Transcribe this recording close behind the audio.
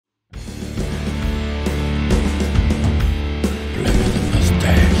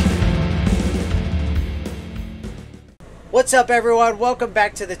What's up, everyone? Welcome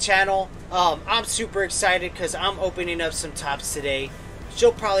back to the channel. I'm super excited because I'm opening up some tops today.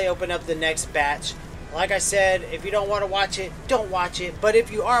 She'll probably open up the next batch. Like I said, if you don't want to watch it, don't watch it. But if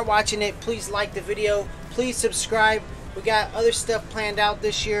you are watching it, please like the video. Please subscribe. We got other stuff planned out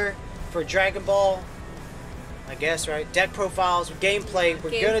this year for Dragon Ball, I guess, right? Deck profiles, gameplay.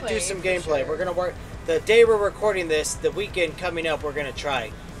 We're going to do some gameplay. Sure. We're going to work. The day we're recording this, the weekend coming up, we're going to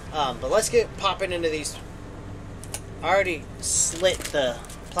try. But let's get popping into these. I already slit the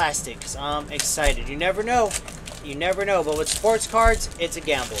plastic because I'm excited. You never know. You never know. But with sports cards, it's a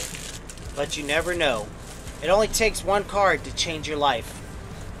gamble. But you never know. It only takes one card to change your life.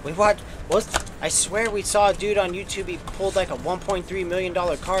 I swear we saw a dude on YouTube, he pulled like a $1.3 million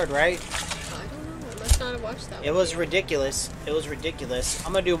card, right? I don't know. I must not have watched that. It was ridiculous. It was ridiculous.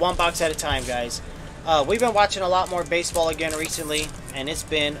 I'm going to do one box at a time, guys. We've been watching a lot more baseball again recently, and it's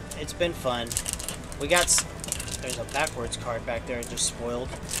been fun. We got... There's a backwards card back there, just spoiled.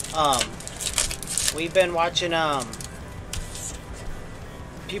 We've been watching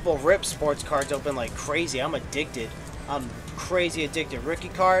people rip sports cards open like crazy. I'm addicted. I'm crazy addicted. Rookie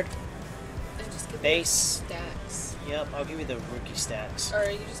card, base. Stacks. Yep, I'll give you the rookie stacks. Or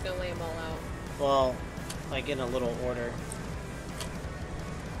are you just gonna lay them all out? Well, like in a little order.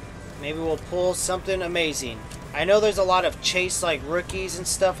 Maybe we'll pull something amazing. I know there's a lot of chase like rookies and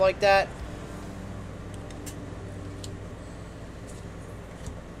stuff like that.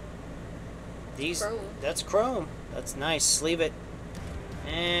 Chrome. That's chrome. That's nice. Sleeve it.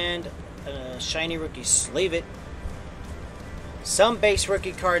 And shiny rookie sleeve it. Some base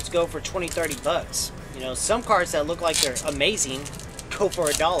rookie cards go for 20-30 bucks. You know, some cards that look like they're amazing go for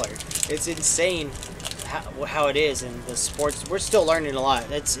 $1. It's insane how it is in the sports. We're still learning a lot.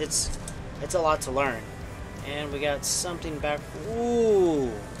 It's a lot to learn. And we got something back.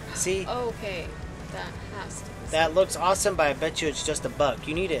 Ooh. See? Okay. That has to be That looks awesome, but I bet you it's just $1.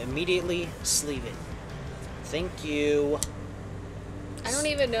 You need to immediately sleeve it. Thank you. I don't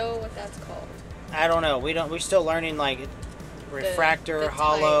even know what that's called. I don't know. We're still learning like refractor, the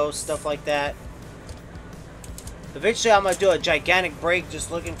hollow, types. stuff like that. Eventually, I'm gonna do a gigantic break just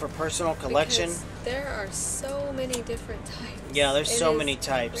looking for personal collection. Because there are so many different types. Yeah, there's It so is many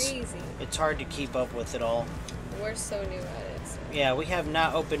types. Crazy. It's hard to keep up with it all. We're so new at it. So. Yeah, we have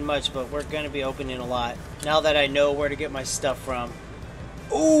not opened much, but we're gonna be opening a lot now that I know where to get my stuff from.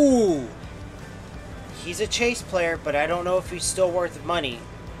 Ooh! He's a chase player, but I don't know if he's still worth money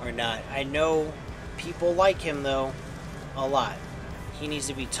or not. I know people like him, though, a lot. He needs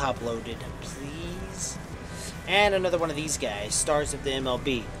to be top-loaded, please. And another one of these guys, stars of the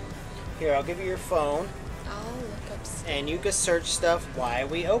MLB. Here, I'll give you your phone, I'll look up stuff. and you can search stuff while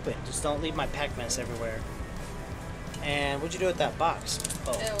we open. Just don't leave my pack mess everywhere. And what'd you do with that box?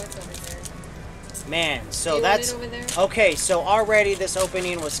 Oh, it's over there. Man, Do so you that's... want it over there? Okay, so already this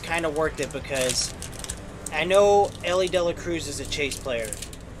opening was kind of worth it because I know Elly De La Cruz is a chase player.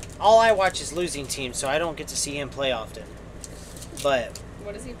 All I watch is losing teams, so I don't get to see him play often. But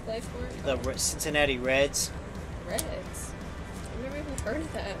What does he play for? the Cincinnati Reds... Reds. I've never even heard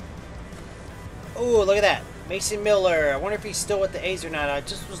of that. Ooh, look at that. Mason Miller. I wonder if he's still with the A's or not. I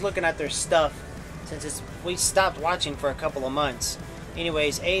just was looking at their stuff since we stopped watching for a couple of months.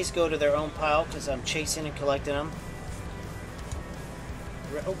 Anyways, A's go to their own pile because I'm chasing and collecting them.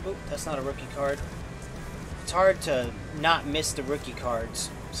 Oh, that's not a rookie card. It's hard to not miss the rookie cards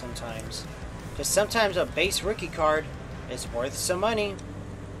sometimes. Because sometimes a base rookie card is worth some money.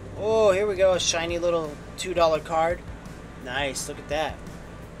 Oh, here we go. A shiny little $2 card. Nice. Look at that.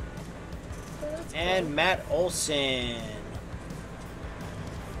 Oh, that's And cool. Matt Olson.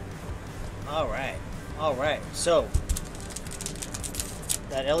 Alright. Alright. So,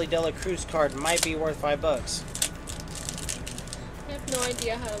 that Elly De La Cruz card might be worth $5. I have no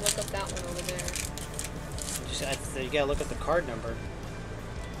idea how to look up that one over there. You gotta look at the card number.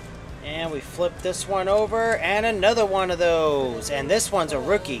 And we flip this one over, and another one of those. And this one's a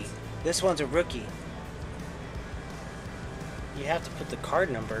rookie. This one's a rookie. You have to put the card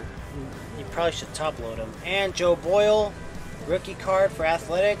number. You probably should top load them. And Joe Boyle, rookie card for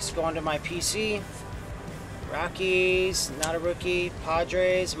Athletics, going to my PC. Rockies, not a rookie.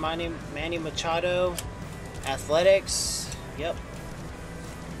 Padres, Manny Machado, Athletics. Yep.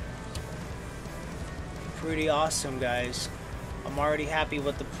 Pretty awesome, guys. I'm already happy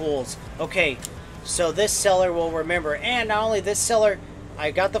with the pulls. Okay, so this seller will remember. And not only this seller,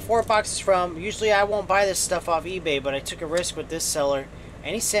 I got the 4 boxes from. Usually I won't buy this stuff off eBay, but I took a risk with this seller.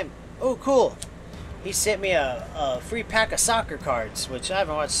 And he sent... Oh, cool. He sent me a free pack of soccer cards, which I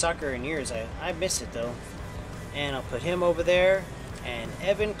haven't watched soccer in years. I miss it, though. And I'll put him over there. and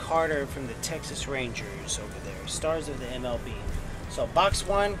Evan Carter from the Texas Rangers over there. Stars of the MLB. So box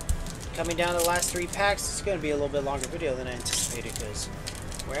 1, coming down to the last 3 packs. It's going to be a little bit longer video than I anticipated because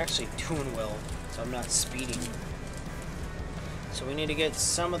we're actually doing well, so I'm not speeding. So we need to get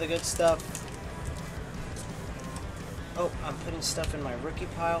some of the good stuff. Oh, I'm putting stuff in my rookie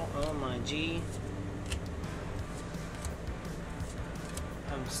pile. Oh my G.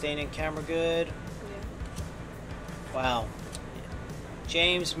 I'm staying in camera good. Yeah. Wow.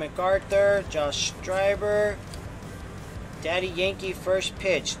 James MacArthur, Josh Streiber, Daddy Yankee first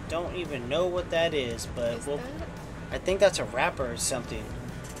pitch. Don't even know what that is, but Is that? I think that's a rapper or something.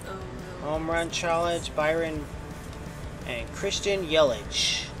 Oh no. Home run challenge, Byron and Christian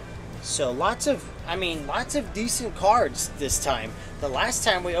Yelich. So lots of decent cards this time. The last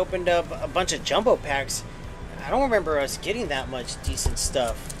time we opened up a bunch of jumbo packs, I don't remember us getting that much decent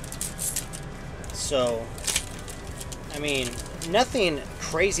stuff. So, I mean, nothing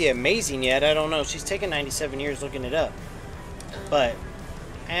crazy amazing yet. I don't know. She's taken 97 years looking it up. But,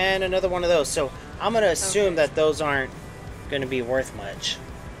 and another one of those. So, I'm going to assume that those aren't going to be worth much.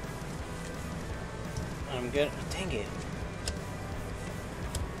 I'm good. Dang it.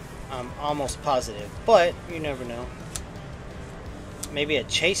 I'm almost positive. But, you never know. Maybe a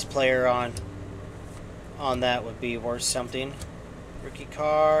chase player on that would be worth something. Rookie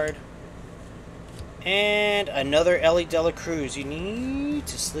card. And another Ellie De La Cruz. You need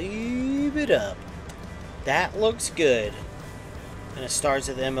to sleeve it up. That looks good. And the stars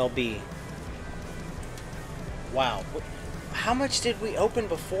of the MLB. Wow. How much did we open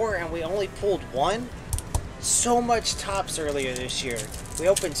before and we only pulled one? So much tops earlier this year. We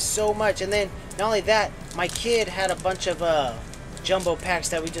opened so much. And then, not only that, my kid had a bunch of jumbo packs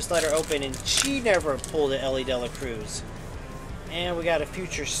that we just let her open, and she never pulled an Ellie De La Cruz. And we got a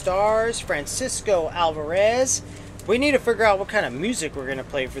future stars, Francisco Alvarez. We need to figure out what kind of music we're going to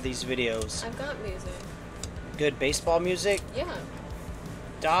play for these videos. I've got music. Good baseball music. Yeah.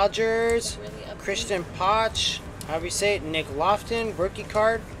 Dodgers, Really upbeat. Christian Potch, however you say it, Nick Lofton, rookie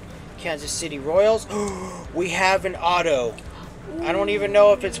card, Kansas City Royals. We have an auto. I don't even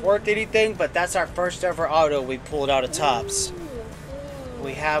know if it's worth anything, but that's our first ever auto we pulled out of Topps.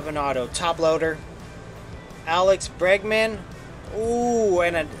 We have an auto. Top loader. Alex Bregman. Ooh,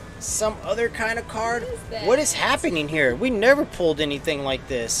 and some other kind of card. What is that? What is happening here? We never pulled anything like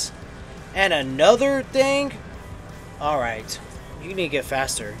this. And another thing. Alright. You need to get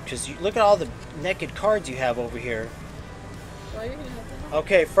faster. Because look at all the naked cards you have over here. Well, you're gonna have to help.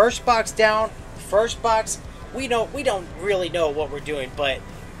 Okay, first box down. First box. We don't really know what we're doing, but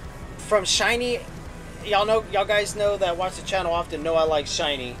from Shiny, y'all guys know that watch the channel often know I like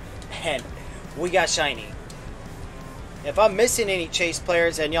Shiny, and we got Shiny. If I'm missing any chase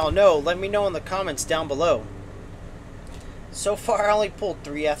players and y'all know, let me know in the comments down below. So far I only pulled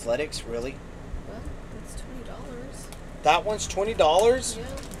 3 athletics, really. What? That's $20. That one's $20?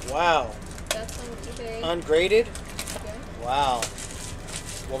 Yeah. Wow. That's on eBay. Ungraded? Okay. Wow.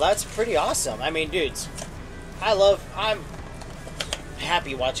 Well, that's pretty awesome. I mean, dudes, I'm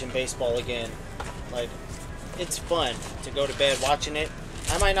happy watching baseball again. Like, it's fun to go to bed watching it.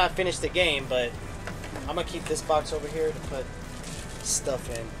 I might not finish the game, but I'm gonna keep this box over here to put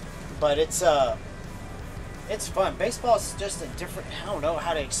stuff in. But it's fun. Baseball is just a different, I don't know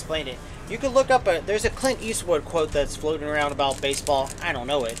how to explain it. You could look up there's a Clint Eastwood quote that's floating around about baseball. I don't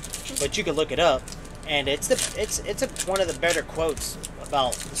know it, but you could look it up, and it's one of the better quotes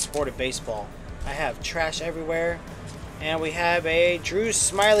about the sport of baseball. I have trash everywhere, and we have a Drew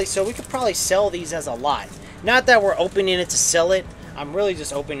Smiley, so we could probably sell these as a lot. Not that we're opening it to sell it. I'm really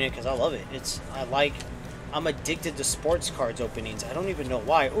just opening it because I love it. I'm addicted to sports cards openings. I don't even know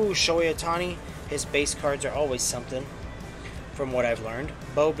why. Ooh, Shohei Ohtani. His base cards are always something, from what I've learned.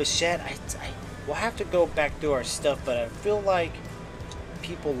 Bo Bichette. We'll have to go back through our stuff, but I feel like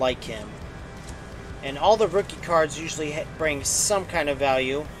people like him. And all the rookie cards usually bring some kind of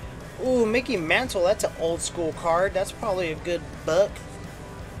value. Ooh, Mickey Mantle. That's an old school card. That's probably a good buck.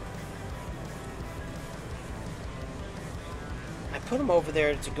 I put them over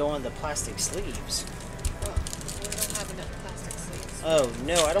there to go in the plastic sleeves. Well, we don't have enough plastic sleeves. Oh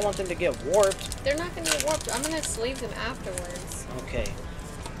no, I don't want them to get warped. They're not gonna get warped. I'm gonna sleeve them afterwards. Okay.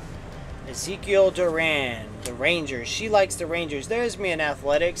 Ezekiel Duran, the Rangers. She likes the Rangers. There's me in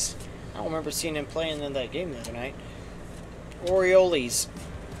athletics. I don't remember seeing him playing in that game the other night. Orioles,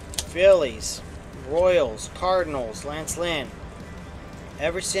 Phillies, Royals, Cardinals, Lance Lynn,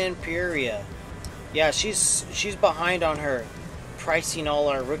 Everson Peoria. Yeah, she's behind on her pricing all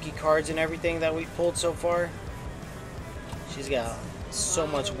our rookie cards and everything that we've pulled so far. She's got so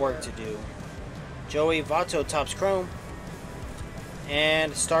much work to do. Joey Votto, Topps Chrome.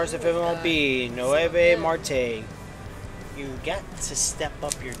 And Stars of Oh, MLB, God. Nueve So Marte. You got to step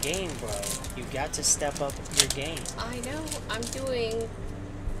up your game, bro. You got to step up your game. I know. I'm doing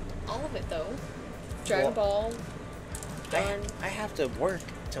all of it though. Dragon Ball. Done. I have to work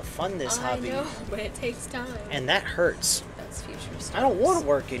to fund this I hobby. know, but it takes time. And that hurts. That's future stuff. I don't want to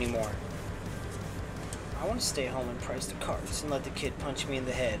work anymore. I want to stay home and price the cards and let the kid punch me in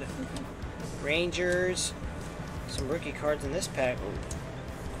the head. Rangers. Some rookie cards in this pack.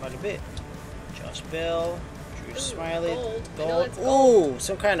 Ooh, quite a bit. Josh Bell. Drew Ooh, Smiley. gold. I know it's Ooh,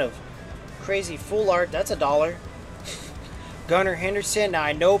 some kind of crazy full art. That's $1. Gunnar Henderson. Now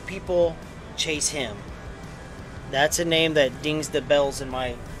I know people chase him. That's a name that dings the bells in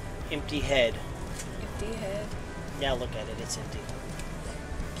my empty head. Empty head. Now look at it, it's empty.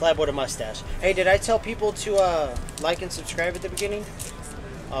 Pleb with a mustache. Hey, did I tell people to like and subscribe at the beginning?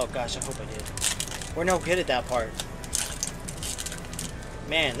 Oh gosh, I hope I did. We're no good at that part.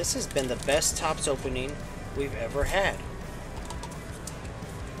 Man, this has been the best Topps opening we've ever had.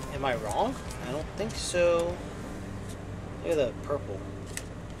 Am I wrong? I don't think so. Look at the purple.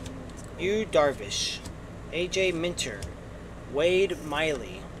 Yu Darvish. AJ Minter. Wade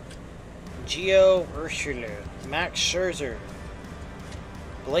Miley. Gio Urshula. Max Scherzer.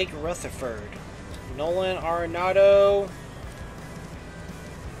 Blake Rutherford. Nolan Arenado.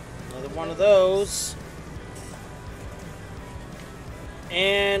 Another one of those.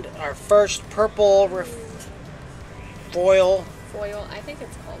 And our first purple foil. Foil. I think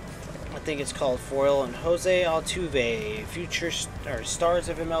it's called foil. I think it's called foil. And Jose Altuve. Future Stars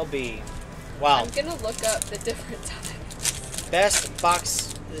of MLB. Wow. I'm gonna look up the different types. Best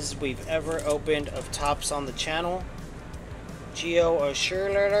boxes we've ever opened of Topps on the channel. Gio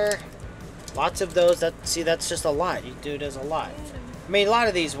Urshula. Lots of those. That's just a lot. You do does a lot. I mean, a lot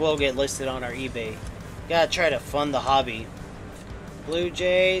of these will get listed on our eBay. Gotta try to fund the hobby. Blue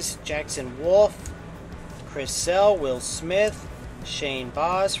Jays, Jackson Wolf, Chris Sell, Will Smith, Shane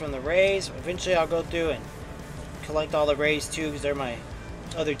Boss from the Rays. Eventually I'll go through and collect all the Rays too because they're my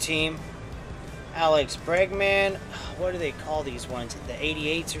other team. Alex Bregman. What do they call these ones? The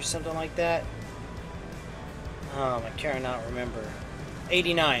 88s or something like that? I cannot remember.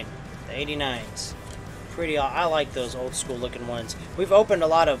 89. The 89s. Pretty. I like those old school looking ones. We've opened a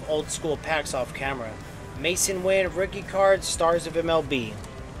lot of old school packs off camera. Mason Wynn rookie cards, Stars of MLB.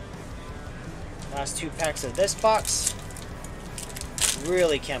 Last two packs of this box.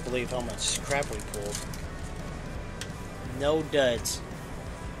 Really can't believe how much crap we pulled. No duds.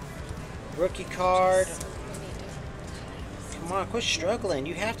 Rookie card. So many different Come on, quit struggling.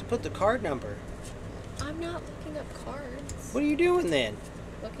 You have to put the card number. types. I'm not looking up cards. What are you doing then?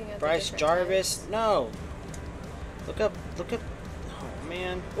 Looking at the Bryce different Jarvis? types. No. Look up. Oh,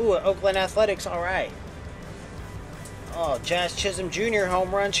 man. Ooh, Oakland Athletics. All right. Oh, Jazz Chisholm Jr.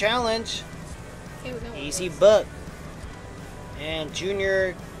 Home Run Challenge. Okay, we got one of Easy those. buck. And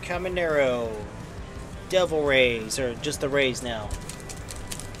Junior Caminero. Devil Rays. Or just the Rays now.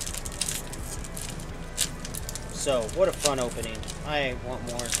 So, what a fun opening. I want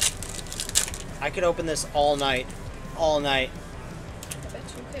more. I could open this all night. All night. I bet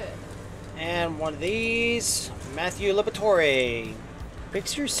you could. And one of these, Matthew Liberatore.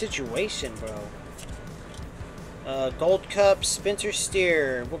 Fix your situation, bro. Gold Cup, Spencer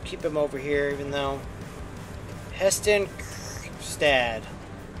Steer. We'll keep him over here, even though. Heston Stad.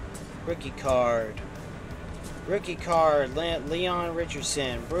 Rookie card. Rookie card, Leon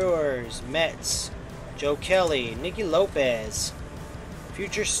Richardson. Brewers, Mets. Joe Kelly, Nicky Lopez.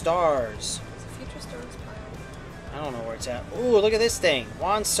 Future Stars. It's a future stars pile. I don't know where it's at. Ooh, look at this thing.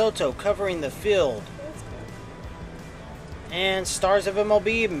 Juan Soto covering the field. That's cool. And Stars of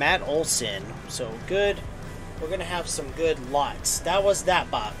MLB, Matt Olson. So good. We're going to have some good lots. That was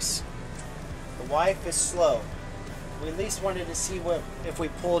that box. The wife is slow. We at least wanted to see what if we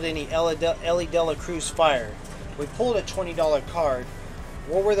pulled any Ellie Dela Cruz fire. We pulled a $20 card.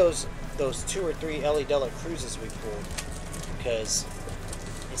 What were those 2 or 3 Ellie Dela Cruzes we pulled? Because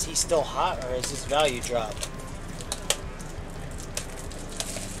is he still hot or has his value dropped?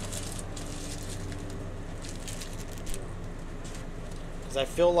 Because I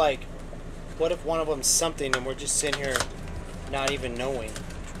feel like, what if one of them's something and we're just sitting here not even knowing?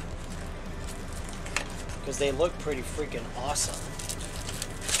 Because they look pretty freaking awesome.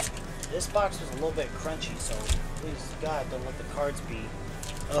 This box was a little bit crunchy, so please God don't let the cards be.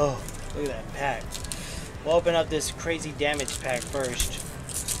 Oh, look at that pack. We'll open up this crazy damage pack first.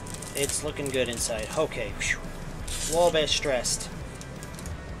 It's looking good inside. Okay. Whew. A little bit stressed.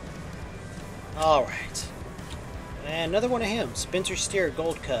 Alright. And another one of him. Spencer Steer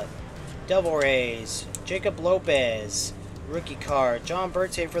Gold Cup. Devil Rays. Jacob Lopez. Rookie card. John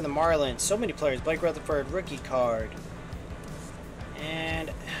Birdsey for the Marlins. So many players. Blake Rutherford, rookie card.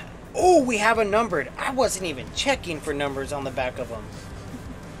 And... oh, we have a numbered. I wasn't even checking for numbers on the back of them.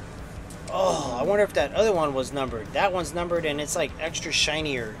 Oh, I wonder if that other one was numbered. That one's numbered and it's like extra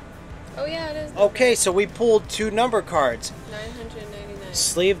shinier. Oh yeah, it is numbered. Okay, so we pulled 2 number cards. 999.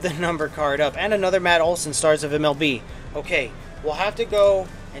 Sleeve the number card up. And another Matt Olson, Stars of MLB. Okay, we'll have to go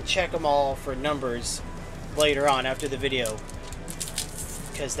and check them all for numbers later on after the video.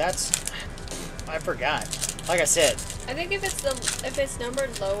 Because that's... I forgot. Like I said. I think if it's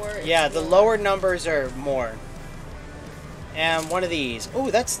numbered lower, it's yeah, the more. lower numbers are more. And one of these.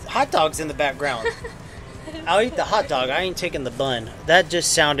 Oh, that's hot dogs in the background. I'll eat the hot dog. I ain't taking the bun. That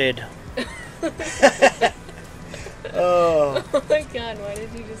just sounded... oh. Oh my god, why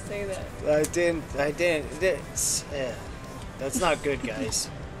did you just say that? I didn't. That's not good, guys.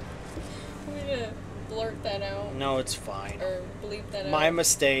 I'm gonna blurt that out. No, it's fine. Or bleep that out. My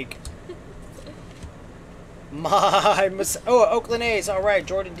mistake. Oh, Oakland A's. All right,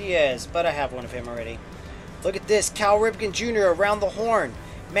 Jordan Diaz. But I have one of him already. Look at this, Cal Ripken Jr. around the horn.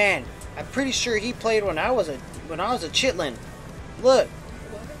 Man, I'm pretty sure he played when I was a chitlin. Look.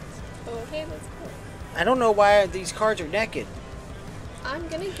 What? Oh, okay, let's go. I don't know why these cards are naked. I'm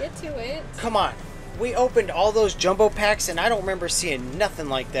gonna get to it. Come on. We opened all those jumbo packs, and I don't remember seeing nothing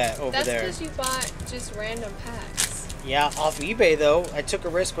like that over That's there. because you bought just random packs. Yeah, off eBay, though. I took a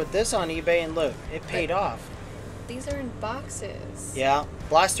risk with this on eBay, and look, it paid off. These are in boxes. Yeah,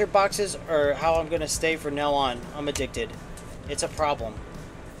 blaster boxes are how I'm going to stay from now on. I'm addicted. It's a problem.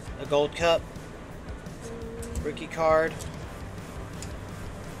 A gold cup. Rookie card.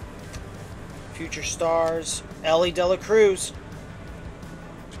 Future stars. Ellie De La Cruz.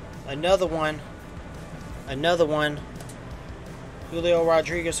 Another one. Another one. Julio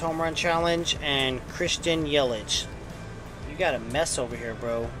Rodriguez home run challenge. And Christian Yelich. You got a mess over here,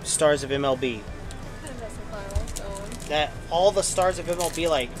 bro. Stars of MLB. That all the stars of MLB,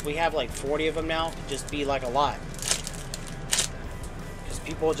 like, we have like 40 of them now, could just be like a lot. Because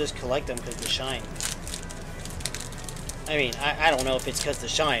people just collect them because they shine. I mean, I don't know if it's because they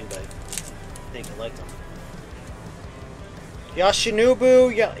shine, but they collect them.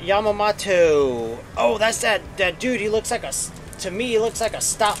 Yoshinobu Yamamoto. Oh, that's that dude. He looks like to me, he looks like a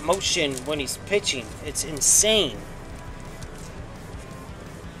stop motion when he's pitching. It's insane.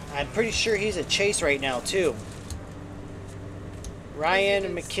 I'm pretty sure he's a chase right now, too.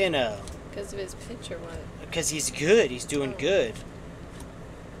 Ryan McKenna. Because of his pitch or what? Because he's good. He's doing good.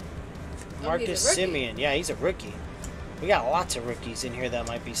 Oh, Marcus Semien. Yeah, he's a rookie. We got lots of rookies in here that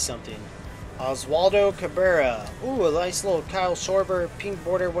might be something. Oswaldo Cabrera. Ooh, a nice little Kyle Schwarber pink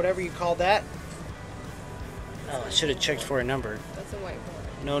border, whatever you call that. Oh, I should have checked for a number. That's a white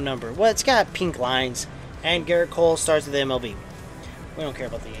border. No number. Well, it's got pink lines. And Garrett Cole, Stars of the MLB. We don't care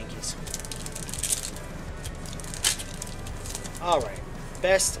about the Yankees. Alright.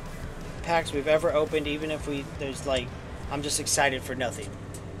 Best packs we've ever opened, even if there's like, I'm just excited for nothing.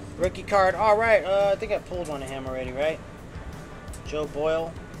 Rookie card. Alright, I think I pulled one of him already, right? Joe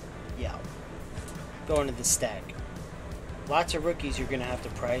Boyle. Yeah. Going to the stack. Lots of rookies you're going to have to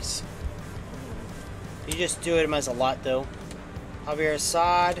price. You just do it as a lot, though. Javier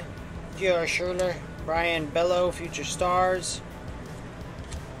Assad. Gio Schurler. Brian Bello, Future Stars.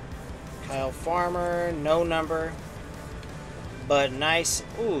 Kyle Farmer, no number. But nice.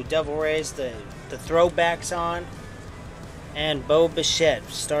 Ooh, Devil Rays, the throwbacks on. And Bo Bichette,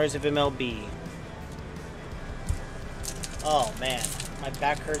 Stars of MLB. Oh, man. My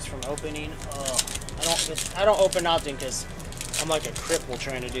back hurts from opening. Oh, I don't open often because I'm like a cripple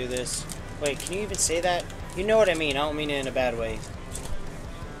trying to do this. Wait, can you even say that? You know what I mean. I don't mean it in a bad way.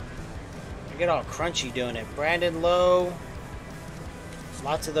 I get all crunchy doing it. Brandon Lowe.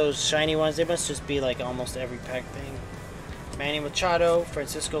 Lots of those shiny ones. They must just be like almost every pack thing. Manny Machado,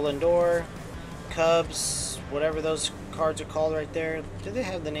 Francisco Lindor, Cubs, whatever those cards are called right there. Do they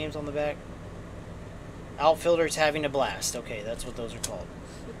have the names on the back? Outfielders having a blast. Okay, that's what those are called.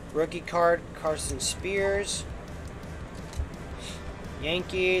 Rookie card, Carson Spears.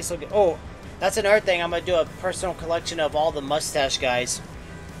 Yankees. Look at, oh, that's another thing. I'm going to do a personal collection of all the mustache guys.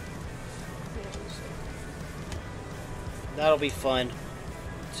 That'll be fun.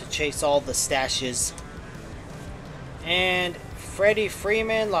 To chase all the stashes. And Freddie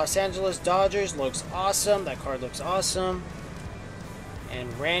Freeman, Los Angeles Dodgers, looks awesome. That card looks awesome.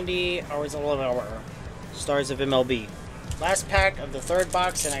 And Randy Arozarena, Stars of MLB. Last pack of the third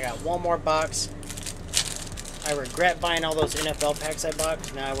box, and I got one more box. I regret buying all those NFL packs I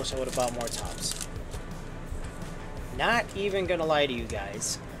bought. Now I wish I would have bought more tops. Not even gonna lie to you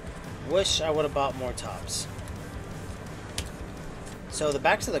guys. Wish I would have bought more tops. So the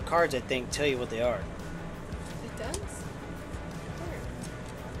backs of the cards, I think, tell you what they are. It does?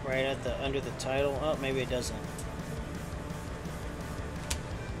 Where? Right at the under the title. Oh, maybe it doesn't.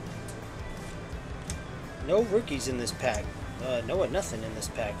 No rookies in this pack. No, nothing in this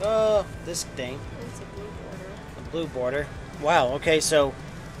pack. Oh, this thing. It's a blue border. A blue border. Wow. Okay, so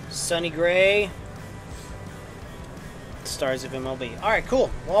Sonny Gray. Stars of MLB. All right, cool.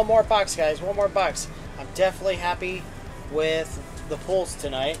 One more box, guys. One more box. I'm definitely happy with the pulls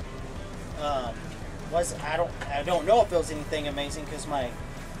tonight. I don't know if it was anything amazing because my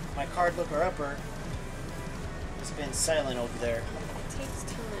card looker upper has been silent over there. It takes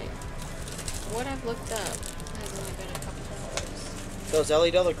time. What I've looked up has only been a couple dollars. Those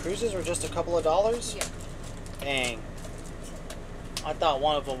Ellie Della Cruises were just a couple of dollars? Yeah. Dang. I thought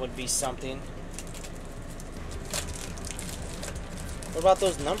one of them would be something. What about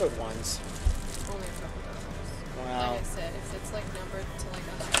those numbered ones? Only a couple dollars. Wow. Like I said, if it's like numbered to like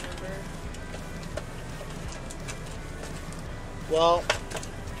a high number. Well,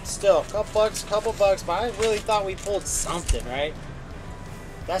 still, couple bucks, but I really thought we pulled something, right?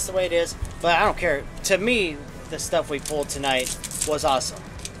 That's the way it is. But I don't care. To me, the stuff we pulled tonight was awesome.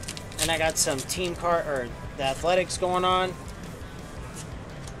 And I got some team card or the athletics going on.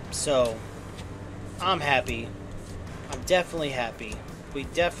 So I'm happy. I'm definitely happy. We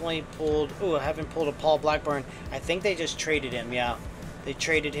definitely pulled. Ooh, I haven't pulled a Paul Blackburn. I think they just traded him. Yeah, they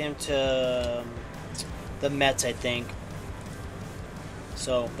traded him to the Mets, I think.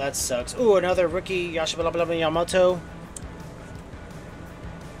 So that sucks. Ooh, another rookie Yashabala Yamamoto.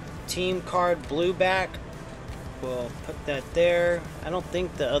 Team card blue back. We'll put that there. I don't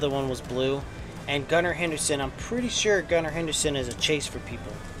think the other one was blue. And Gunnar Henderson. I'm pretty sure Gunnar Henderson is a chase for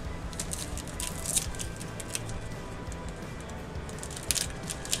people.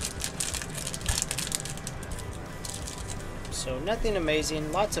 So nothing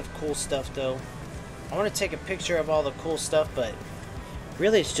amazing. Lots of cool stuff though. I want to take a picture of all the cool stuff, but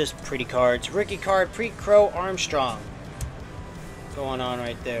really it's just pretty cards. Rookie card, Pre-Crow Armstrong. Going on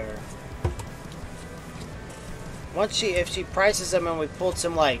right there. If she prices them and we pulled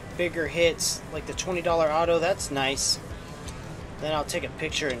some like bigger hits, like the $20 auto, that's nice. Then I'll take a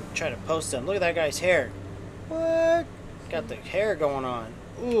picture and try to post them. Look at that guy's hair. What? Got the hair going on.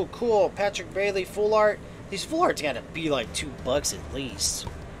 Ooh, cool. Patrick Bailey full art. These full arts gotta be like $2 at least.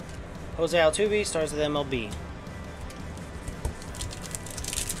 Jose Altuve, stars of the MLB.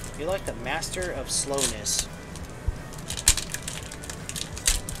 You're like the master of slowness.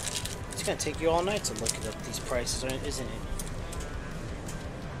 It's gonna take you all night to look at these prices, isn't it?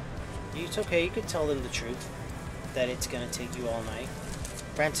 It's okay, you could tell them the truth. That it's gonna take you all night.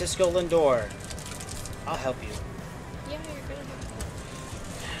 Francisco Lindor. I'll help you. Yeah, you're gonna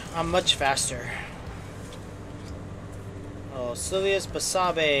have I'm much faster. Oh, Silius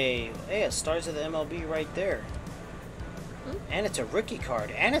Basabe. Hey, it stars of the MLB right there. Hmm? And it's a rookie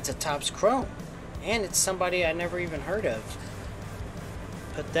card. And it's a Topps Chrome. And it's somebody I never even heard of.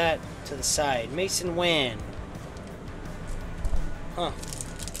 Put that to the side. Mason Wynn. Huh.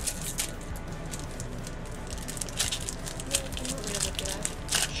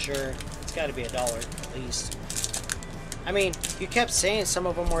 Sure. It's got to be $1 at least. I mean, you kept saying some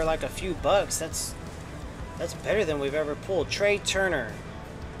of them were like a few bucks. That's better than we've ever pulled. Trey Turner.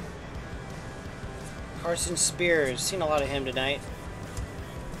 Carson Spears. Seen a lot of him tonight.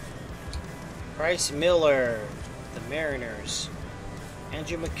 Bryce Miller. The Mariners.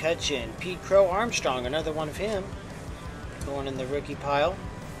 Andrew McCutchen. Pete Crow Armstrong. Another one of him. Going in the rookie pile.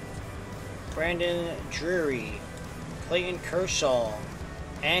 Brandon Drury. Clayton Kershaw.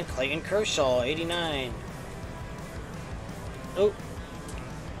 And Clayton Kershaw. 89. Oh.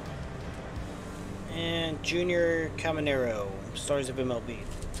 And Junior Caminero, stars of MLB.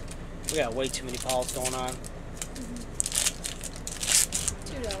 We got way too many piles going on.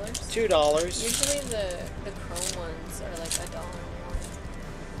 $2. $2. Usually the chrome ones are like $1 more.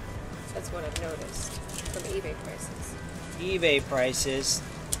 That's what I've noticed from eBay prices. eBay prices.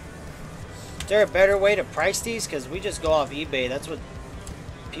 Is there a better way to price these? Because we just go off eBay. That's what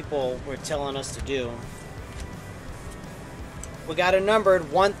people were telling us to do. We got a numbered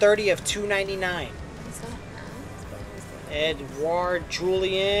 130 of 299. Edward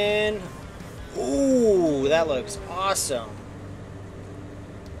Julian. Ooh, that looks awesome.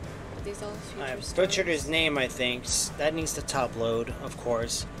 These all I future butchered stars. his name, I think. That needs to top load, of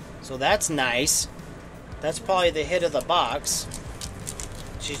course. So that's nice. That's probably the hit of the box.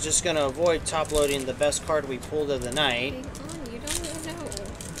 She's just going to avoid top loading the best card we pulled of the night. Hang on, you don't know.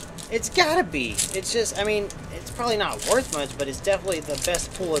 It's gotta be. It's just, I mean, it's probably not worth much, but it's definitely the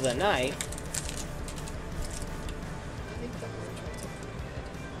best pull of the night. I think the orange ones are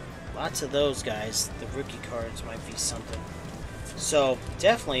Lots of those guys. The rookie cards might be something. So,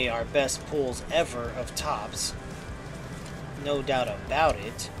 definitely our best pulls ever of Topps. No doubt about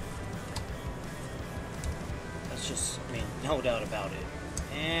it. That's just, I mean, no doubt about it.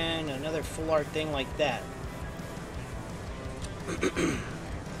 And another full art thing like that.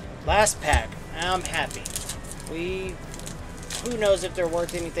 Last pack. I'm happy. Who knows if they're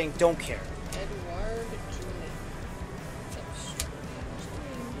worth anything? Don't care. Edward Jr.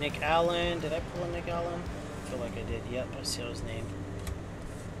 Nick Allen. Did I pull a Nick Allen? I feel like I did. Yep, I see his name.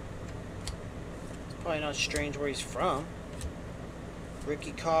 It's probably not strange where he's from.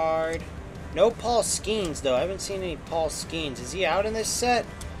 Rookie card. No Paul Skeens, though. I haven't seen any Paul Skeens. Is he out in this set?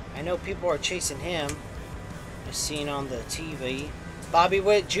 I know people are chasing him. I've seen on the TV. Bobby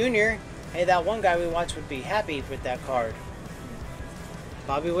Witt Jr. Hey, that one guy we watched would be happy with that card.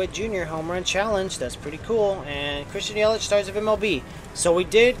 Bobby Witt Jr. Home Run Challenge. That's pretty cool. And Christian Yelich, Stars of MLB. So we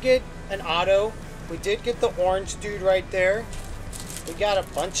did get an auto. We did get the orange dude right there. We got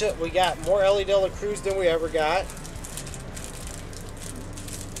we got more Ellie De La Cruz than we ever got.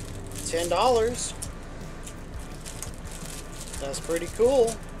 $10. That's pretty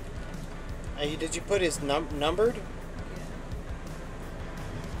cool. Did you put his numbered?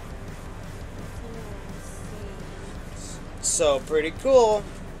 So pretty cool.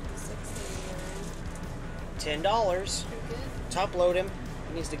 $10. Top load him.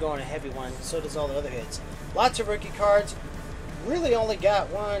 He needs to go on a heavy one. So does all the other hits. Lots of rookie cards. Really only got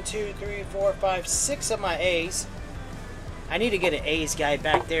 1, 2, 3, 4, 5, 6 of my A's. I need to get an A's guy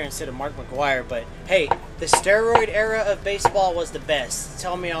back there instead of Mark McGwire. But hey, the steroid era of baseball was the best.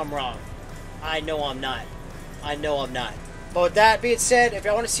 Tell me I'm wrong. I know I'm not. I know I'm not. But with that being said, if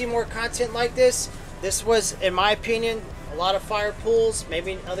y'all want to see more content like this was, in my opinion, a lot of fire pulls.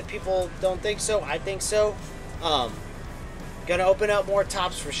 Maybe other people don't think so. I think so. Gonna open up more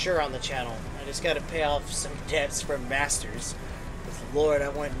Topps for sure on the channel. I just gotta pay off some debts from Masters. Because Lord, I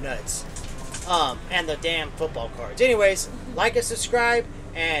went nuts. And the damn football cards. Anyways, like and subscribe,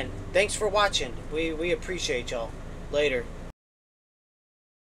 and thanks for watching. We appreciate y'all. Later.